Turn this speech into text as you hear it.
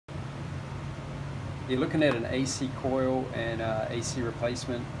you're looking at an AC coil and AC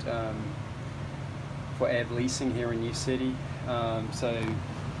replacement for AB Leasing here in New City. So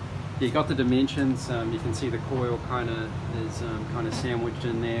you got the dimensions. You can see the coil kind of is kind of sandwiched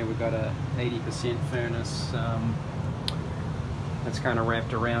in there. We've got a 80% furnace that's kind of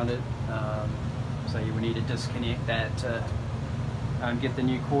wrapped around it. So you would need to disconnect that to get the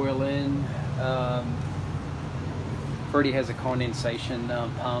new coil in. Already has a condensation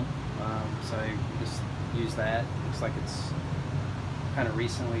pump, so just use that. Looks like it's kind of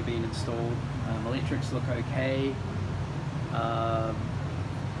recently been installed. Electrics look okay. The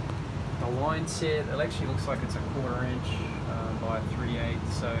line set, it actually looks like it's a 1/4 inch by 3/8,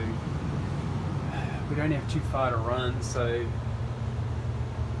 so we don't have too far to run, so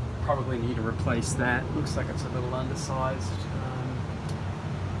probably need to replace that. Looks like it's a little undersized.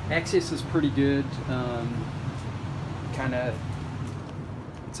 Access is pretty good.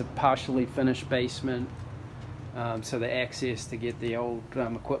 It's a partially finished basement, so the access to get the old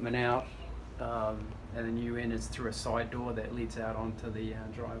equipment out and the new in is through a side door that leads out onto the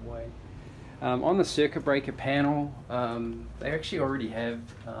driveway. On the circuit breaker panel, they actually already have,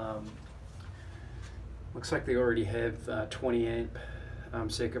 looks like they already have 20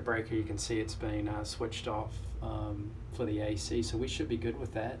 amp circuit breaker. You can see it's been switched off for the AC, so we should be good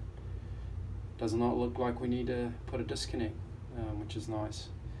with that. Does not look like we need to put a disconnect, which is nice.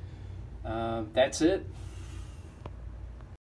 That's it.